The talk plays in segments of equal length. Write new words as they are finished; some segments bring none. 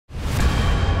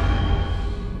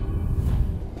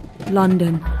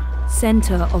London,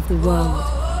 centre of the world.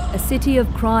 A city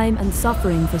of crime and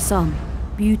suffering for some,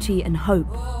 beauty and hope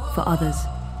for others.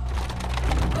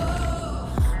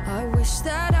 I wish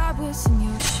that I was in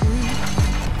your shoes.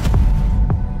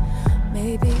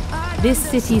 Maybe This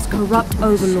city's corrupt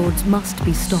overlords must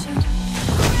be stopped.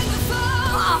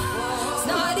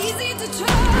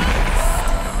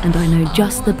 And I know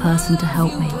just the person to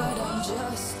help me.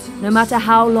 No matter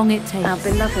how long it takes. Our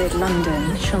beloved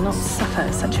London shall not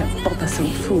suffer such a bothersome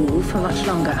fool for much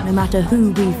longer. No matter who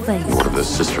we face. What of the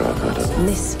sister I've heard of?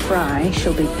 Miss Frye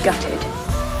shall be gutted.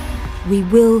 We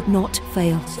will not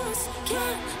fail.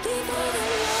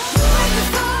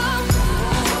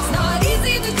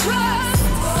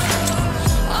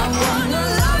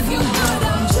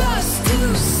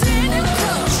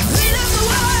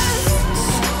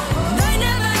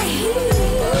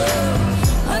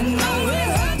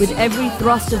 With every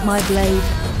thrust of my blade,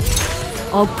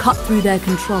 I'll cut through their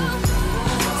control.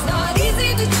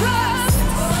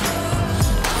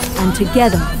 And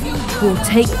together, we'll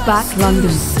take back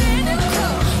London.